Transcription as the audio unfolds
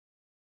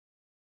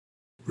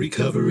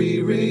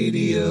Recovery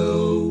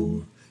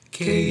Radio,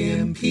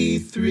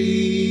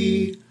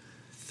 KMP3,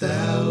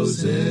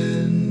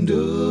 1000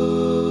 Oaks.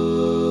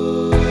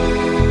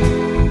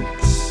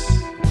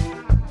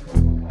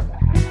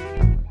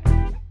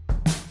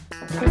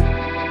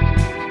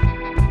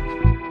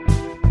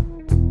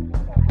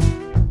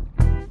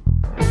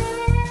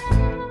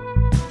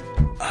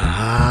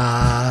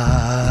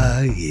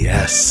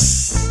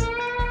 Yes.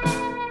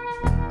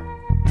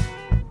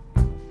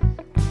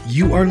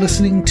 You are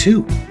listening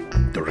to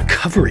The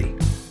Recovery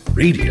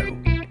Radio,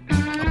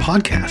 a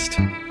podcast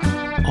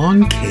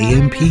on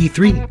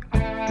KMP3.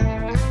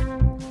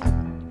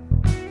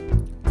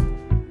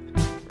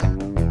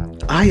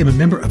 I am a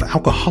member of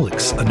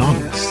Alcoholics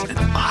Anonymous, and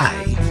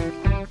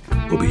I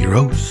will be your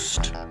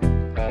host.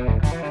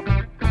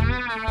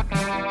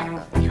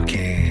 You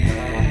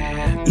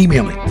can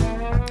email me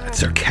at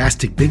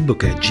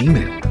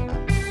sarcasticbigbook@gmail.com.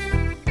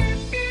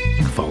 You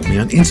can follow me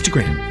on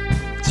Instagram,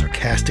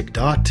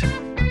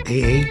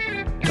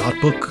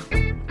 sarcastic.aa.book.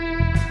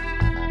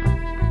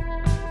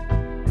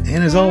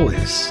 And as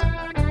always,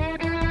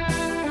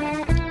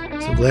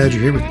 so glad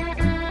you're here with me.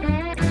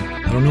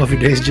 I don't know if your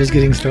day's just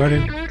getting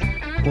started,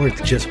 or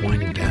it's just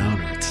winding down,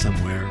 or it's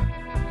somewhere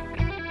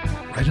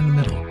right in the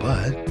middle,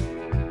 but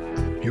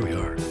here we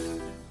are.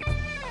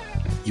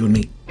 You and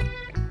me.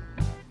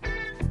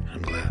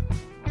 I'm glad.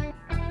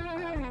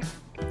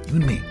 You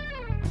and me.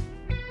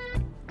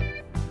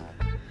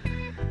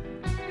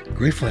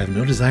 Grateful I have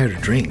no desire to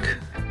drink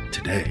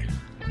today.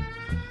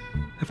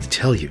 I have to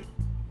tell you,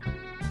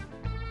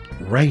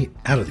 right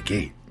out of the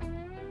gate,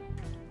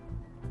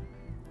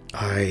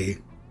 I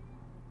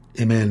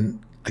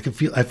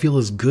feel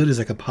as good as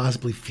I could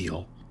possibly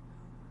feel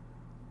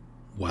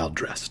while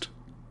dressed.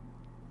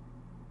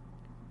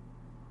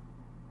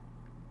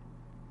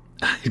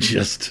 I'm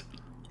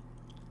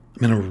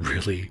in a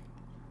really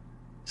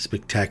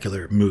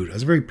spectacular mood. I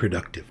was very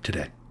productive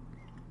today.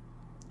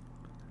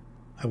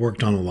 I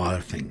worked on a lot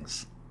of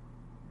things.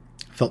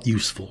 I felt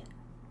useful.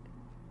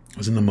 I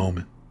was in the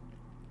moment.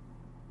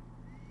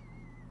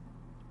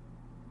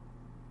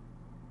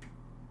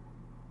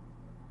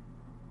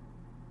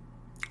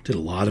 Did a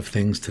lot of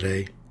things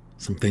today.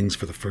 Some things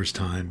for the first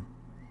time.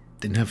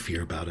 Didn't have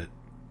fear about it.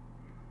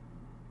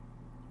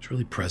 Was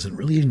really present,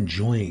 really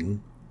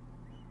enjoying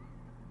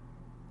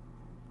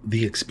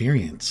the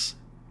experience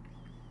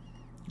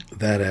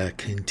that a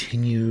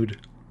continued,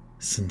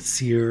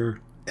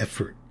 sincere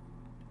effort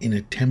in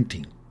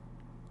attempting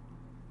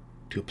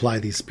to apply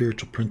these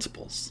spiritual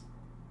principles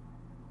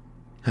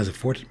has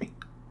afforded me.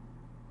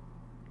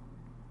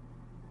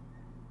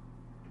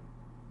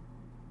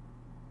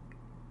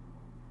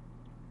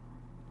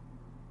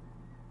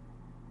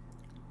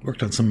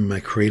 Worked on some of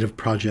my creative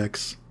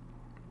projects.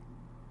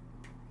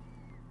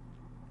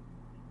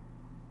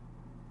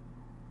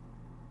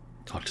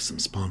 Talked to some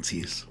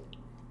sponsees.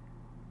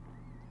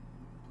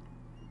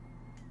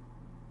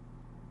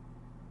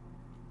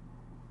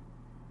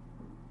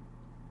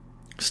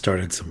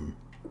 Started some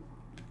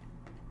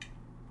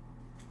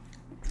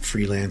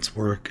freelance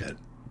work at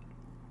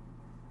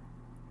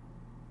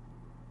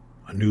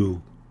a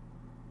new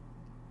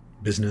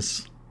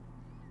business.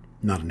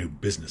 Not a new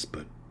business,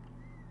 but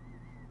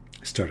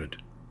I started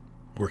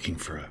working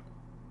for a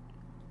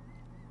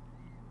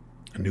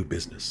new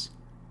business.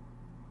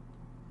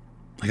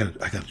 I got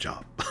a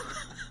job.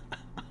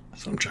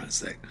 That's what I'm trying to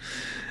say.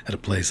 At a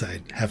place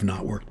I have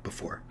not worked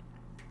before.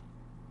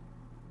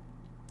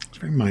 It's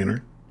very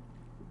minor.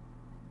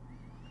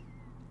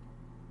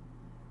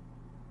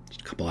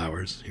 Just a couple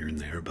hours here and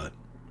there, but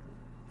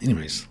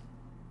anyways.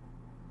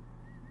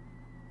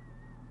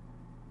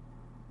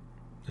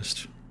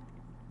 Just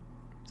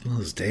one of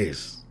those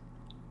days.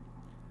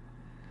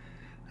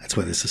 That's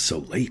why this is so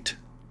late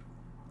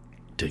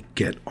to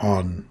get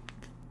online,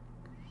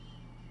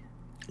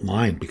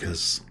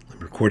 because I'm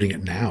recording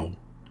it now.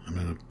 I'm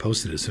going to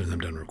post it as soon as I'm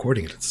done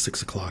recording it. It's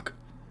 6 o'clock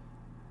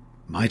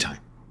my time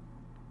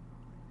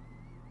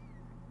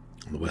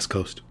on the West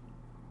Coast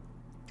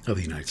of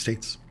the United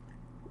States.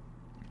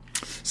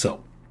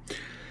 So, I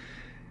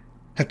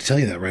have to tell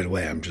you that right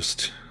away. I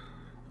just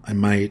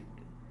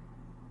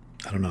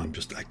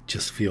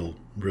feel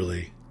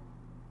really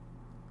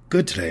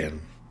good today,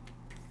 and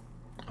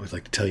I always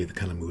like to tell you the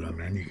kind of mood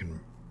I'm in. You can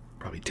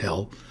probably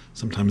tell.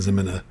 Sometimes I'm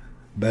in a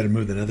better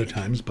mood than other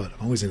times, but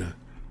I'm always in a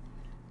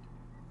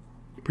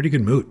pretty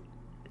good mood.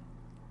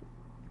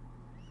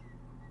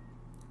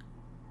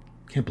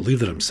 Can't believe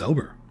that I'm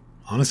sober.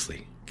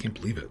 Honestly, can't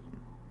believe it.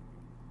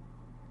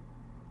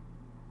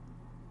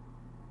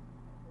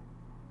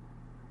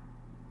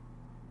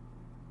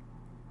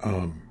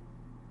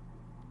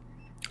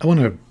 I want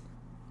to,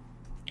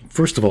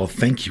 first of all,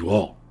 thank you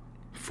all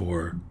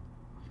for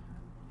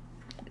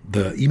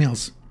the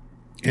emails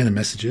and the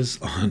messages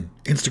on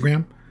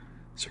Instagram,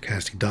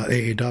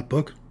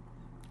 sarcastic.aa.book.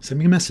 Send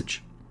me a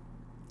message.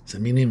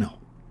 Send me an email.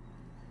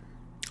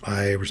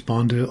 I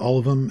respond to all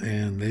of them,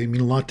 and they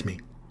mean a lot to me.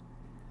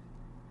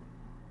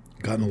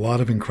 Gotten a lot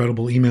of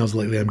incredible emails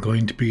lately. I'm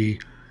going to be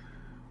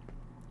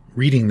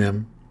reading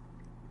them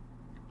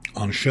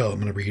on a show. I'm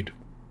going to read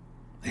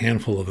a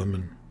handful of them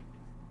and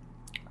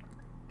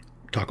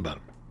talk about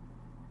them.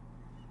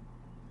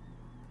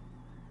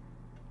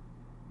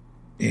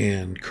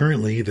 And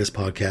currently, this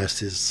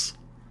podcast is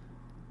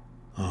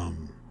I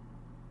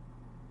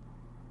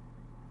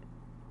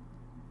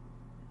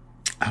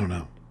don't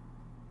know.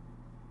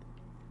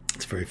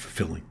 It's very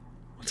fulfilling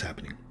what's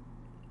happening.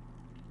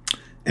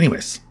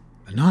 Anyways,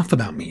 enough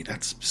about me.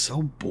 That's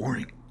so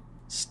boring.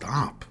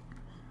 Stop.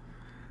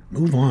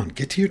 Move on.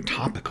 Get to your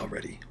topic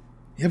already.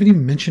 You haven't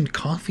even mentioned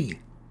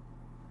coffee.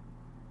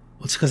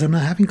 Well, it's because I'm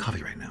not having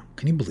coffee right now.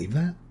 Can you believe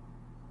that?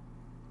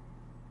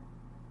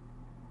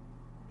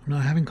 I'm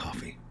not having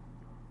coffee.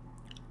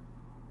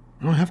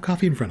 I don't have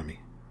coffee in front of me.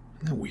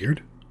 Isn't that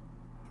weird?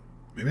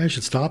 Maybe I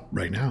should stop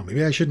right now.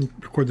 Maybe I shouldn't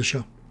record the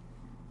show.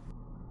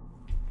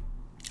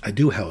 I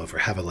do, however,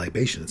 have a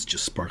libation. It's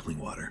just sparkling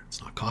water.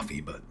 It's not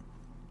coffee, but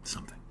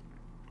something.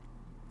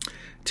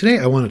 Today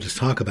I wanted to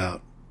talk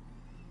about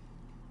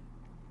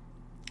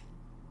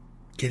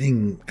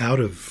getting out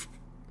of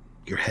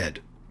your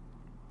head.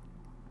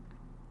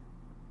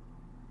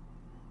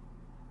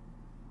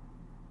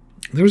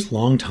 There was a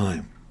long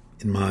time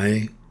in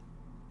my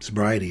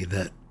sobriety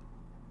that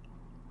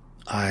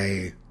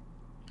I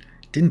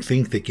didn't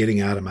think that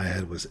getting out of my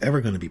head was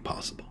ever going to be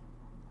possible.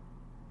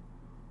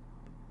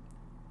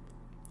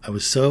 I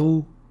was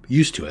so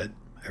used to it.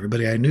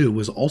 Everybody I knew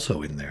was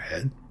also in their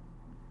head.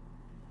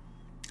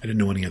 I didn't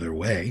know any other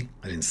way.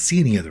 I didn't see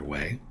any other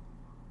way.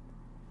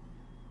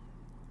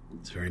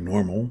 It's very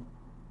normal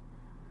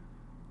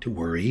to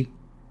worry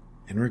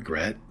and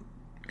regret,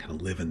 kind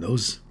of live in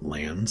those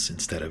lands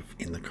instead of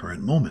in the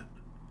current moment.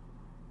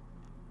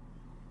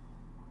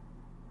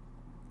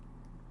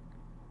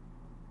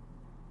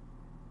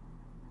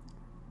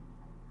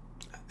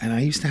 And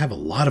I used to have a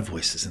lot of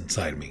voices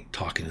inside me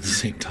talking at the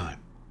same time.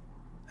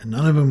 And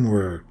none of them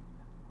were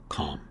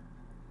calm.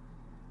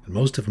 And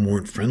most of them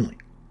weren't friendly.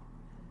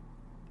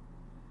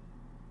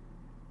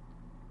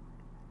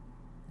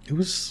 It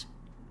was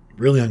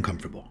really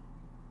uncomfortable.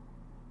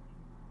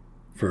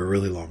 For a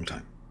really long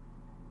time.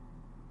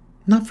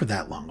 Not for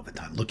that long of a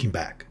time, looking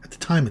back. At the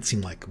time, it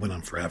seemed like it went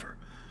on forever.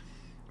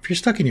 If you're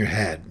stuck in your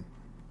head,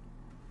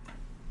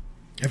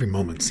 every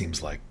moment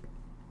seems like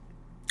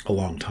a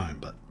long time,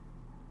 but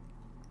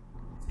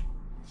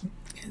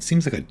it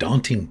seems like a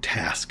daunting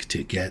task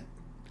to get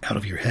out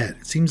of your head.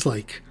 It seems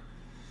like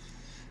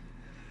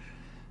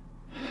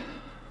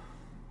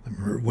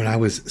when I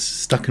was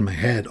stuck in my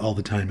head all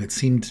the time, it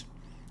seemed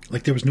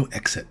like there was no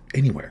exit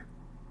anywhere.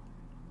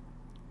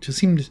 It just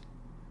seemed,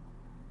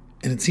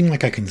 and it seemed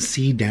like I can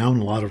see down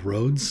a lot of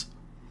roads,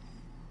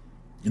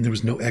 and there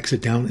was no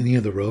exit down any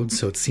of the roads,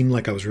 so it seemed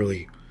like I was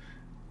really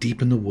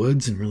deep in the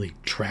woods and really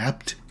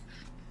trapped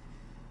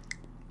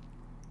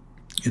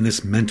in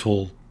this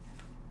mental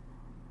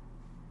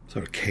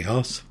sort of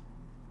chaos.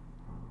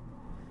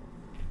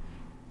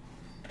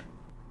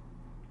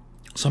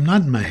 So I'm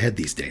not in my head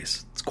these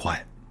days. It's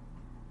quiet.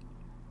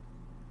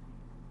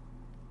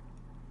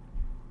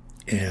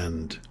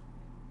 And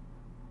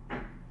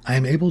I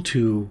am able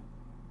to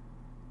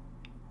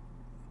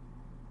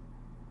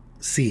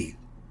see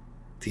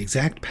the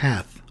exact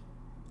path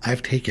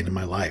I've taken in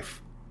my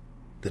life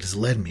that has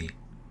led me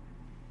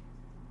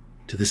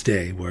to this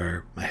day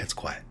where my head's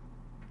quiet.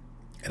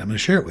 And I'm going to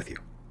share it with you.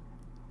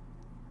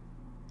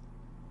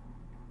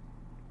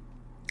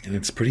 And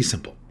it's pretty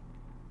simple.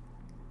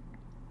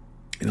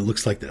 And it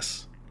looks like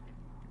this.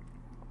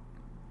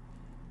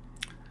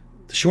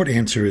 The short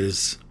answer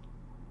is,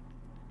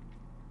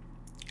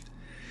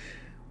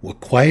 what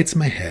quiets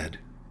my head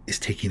is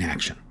taking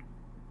action.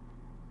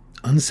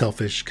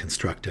 Unselfish,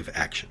 constructive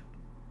action.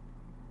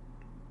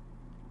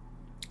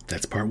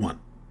 That's part one.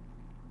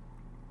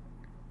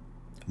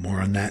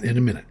 More on that in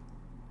a minute.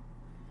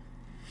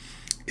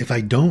 If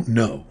I don't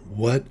know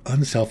what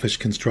unselfish,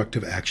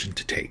 constructive action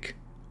to take,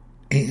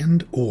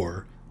 and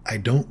or I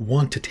don't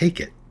want to take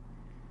it,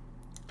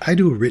 I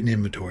do a written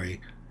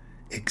inventory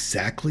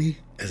exactly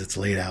as it's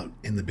laid out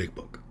in the big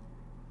book.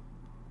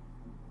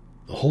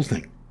 The whole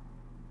thing.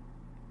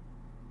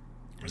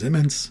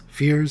 Resentments,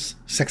 fears,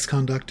 sex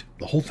conduct,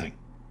 the whole thing.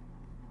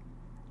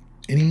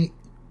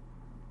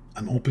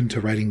 I'm open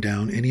to writing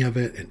down any of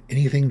it, and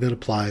anything that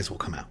applies will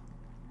come out.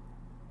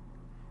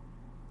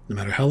 No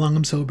matter how long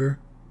I'm sober,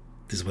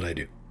 this is what I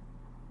do.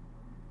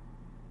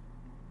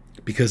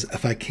 Because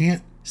if I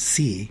can't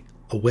see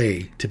a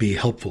way to be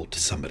helpful to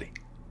somebody,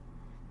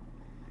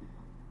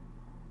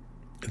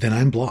 then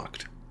I'm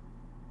blocked.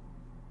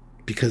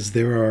 Because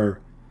there are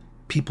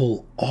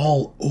people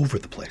all over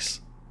the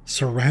place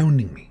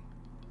surrounding me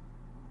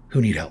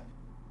who need help.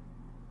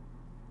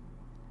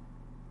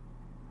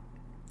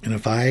 And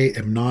if I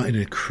am not in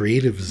a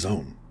creative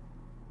zone,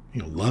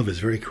 love is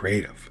very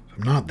creative. If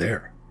I'm not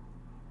there,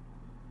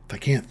 if I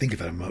can't think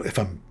of it, if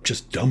I'm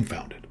just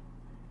dumbfounded,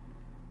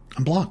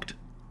 I'm blocked.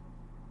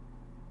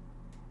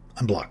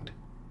 I'm blocked.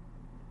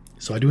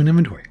 So I do an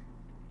inventory.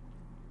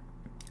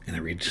 And I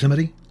read it to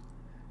somebody.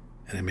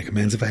 And I make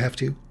amends if I have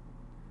to.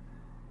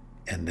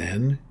 And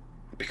then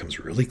it becomes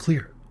really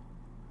clear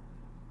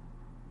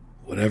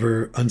what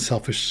whatever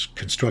unselfish,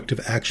 constructive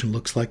action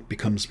looks like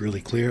becomes really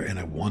clear, and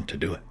I want to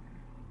do it.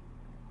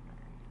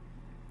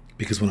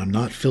 Because when I'm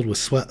not filled with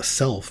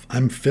self,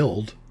 I'm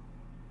filled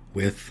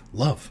with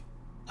love.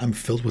 I'm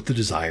filled with the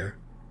desire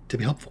to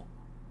be helpful.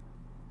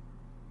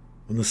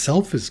 When the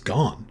self is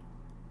gone,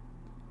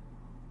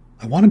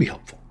 I want to be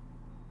helpful.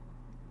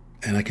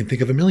 And I can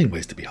think of a million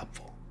ways to be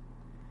helpful.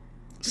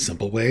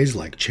 Simple ways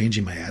like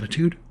changing my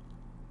attitude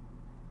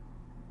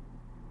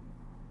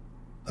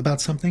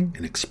about something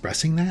and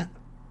expressing that.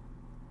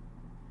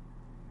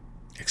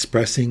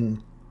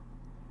 Expressing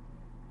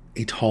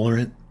a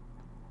tolerant,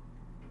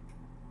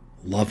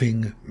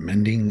 loving,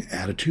 mending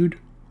attitude.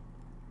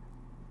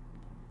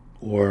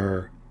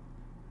 Or,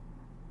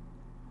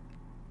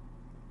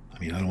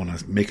 I don't want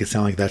to make it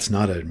sound like that's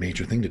not a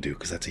major thing to do,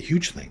 because that's a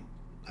huge thing,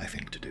 I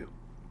think, to do.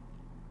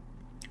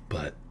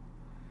 But it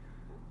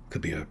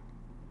could be a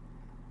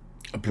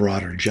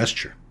broader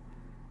gesture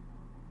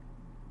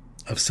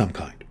of some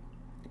kind.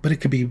 But it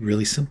could be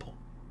really simple.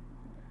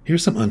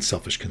 Here's some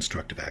unselfish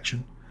constructive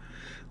action.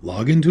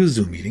 Log into a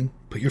Zoom meeting,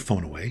 put your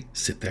phone away,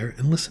 sit there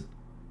and listen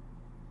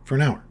for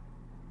an hour.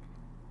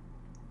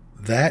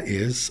 That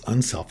is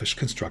unselfish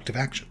constructive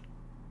action.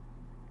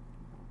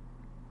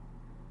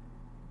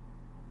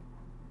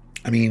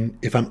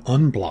 If I'm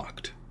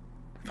unblocked,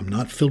 if I'm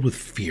not filled with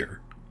fear,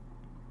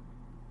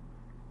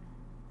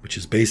 which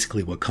is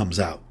basically what comes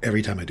out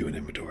every time I do an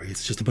inventory,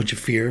 it's just a bunch of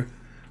fear,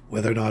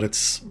 whether or not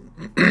it's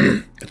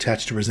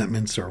attached to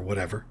resentments or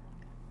whatever.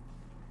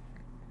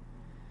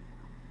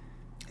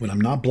 When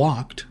I'm not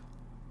blocked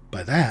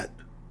by that,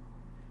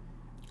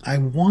 I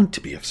want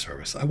to be of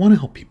service. I want to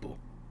help people.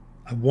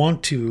 I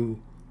want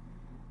to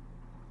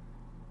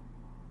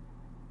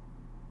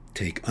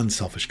take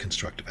unselfish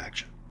constructive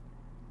action.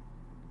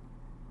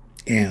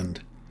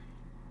 And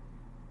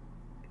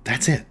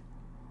that's it.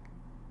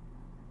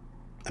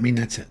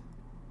 That's it.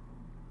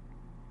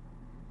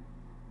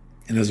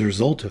 And as a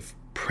result of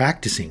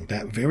practicing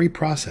that very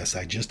process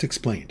I just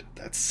explained,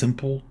 that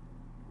simple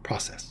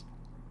process,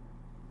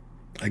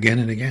 again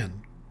and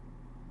again,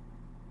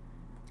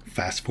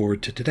 fast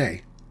forward to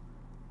today,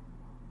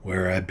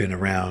 where I've been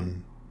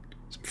around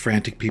some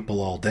frantic people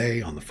all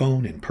day, on the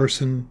phone, in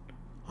person,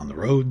 on the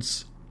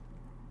roads,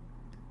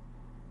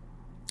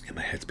 and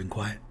my head's been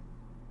quiet.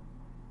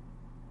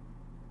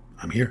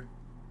 I'm here.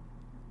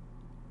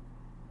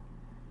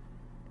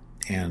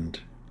 And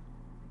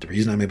the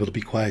reason I'm able to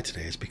be quiet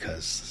today is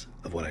because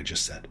of what I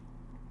just said.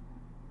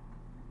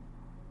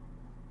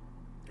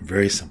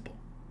 Very simple.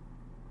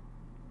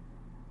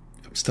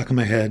 If I'm stuck in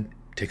my head,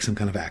 take some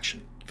kind of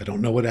action. If I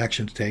don't know what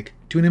action to take,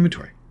 do an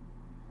inventory.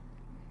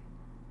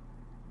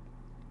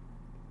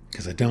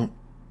 Because I'm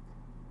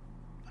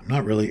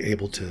not really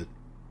able to,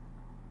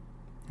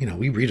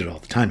 we read it all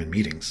the time in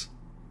meetings.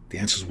 The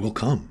answers will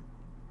come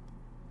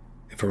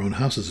if our own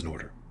house is in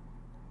order.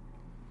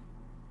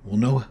 We'll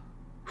know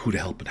who to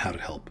help and how to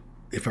help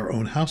if our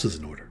own house is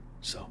in order.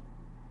 So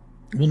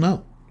we'll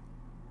know.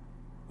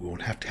 We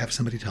won't have to have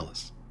somebody tell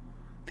us.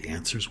 The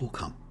answers will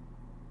come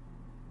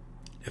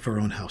if our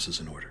own house is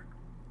in order.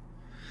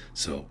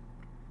 So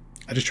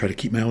I just try to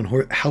keep my own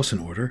house in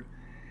order,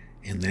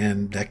 and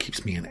then that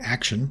keeps me in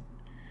action,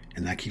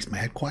 and that keeps my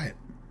head quiet.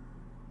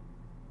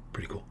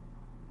 Pretty cool.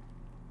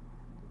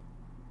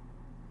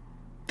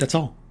 That's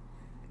all.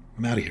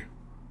 I'm out of here.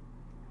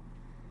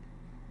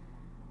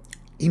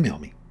 Email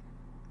me,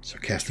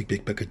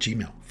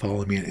 sarcasticbigbook@gmail.com.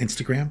 Follow me on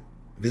Instagram.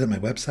 Visit my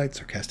website,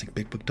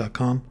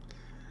 sarcasticbigbook.com.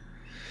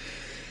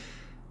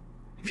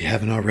 If you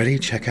haven't already,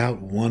 check out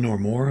one or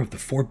more of the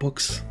 4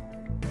 books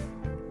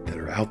that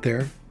are out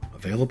there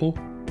available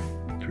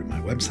through my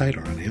website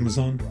or on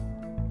Amazon.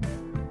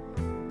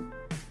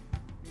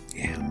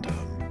 And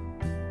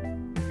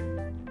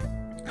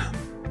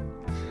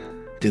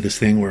did this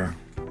thing where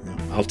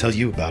I'll tell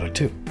you about it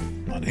too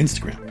on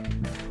Instagram.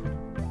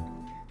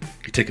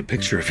 You take a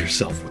picture of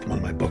yourself with one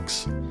of my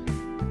books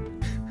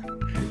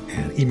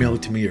and email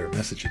it to me or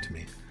message it to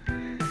me,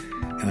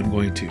 and I'm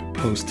going to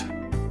post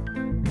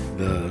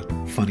the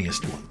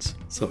funniest ones.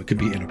 So it could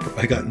be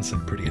I've gotten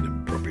some pretty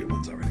inappropriate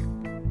ones already,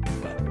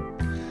 but it's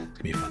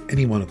gonna be fun.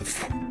 Any one of the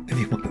 4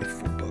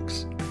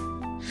 books,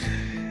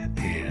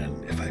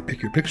 and if I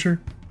pick your picture,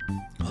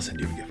 I'll send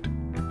you a gift.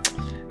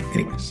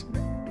 Anyways,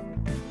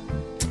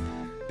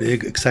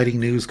 big exciting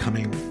news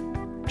coming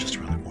just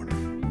around the corner.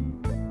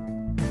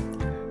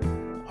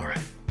 All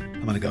right,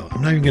 I'm gonna go.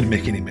 I'm not even gonna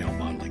make any male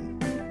modeling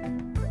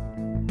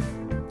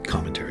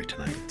commentary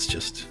tonight. It's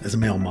just, as a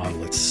male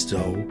model, it's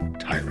so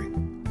tiring.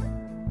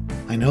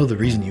 I know the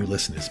reason you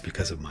listen is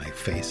because of my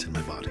face and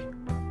my body,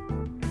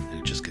 and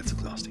it just gets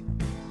exhausting.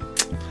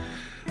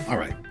 All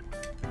right,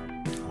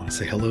 I want to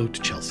say hello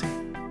to Chelsea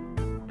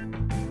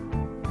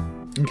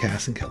and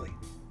Cass and Kelly,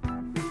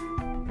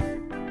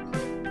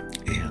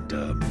 and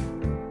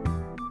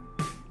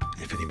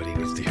if anybody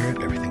needs to hear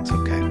it, everything's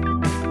okay. And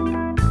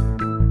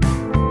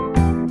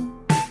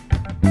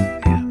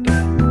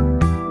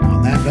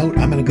on that note,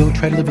 I'm going to go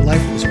try to live a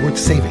life that was worth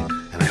saving,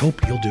 and I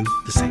hope you'll do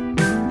the same.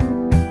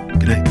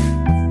 Good night.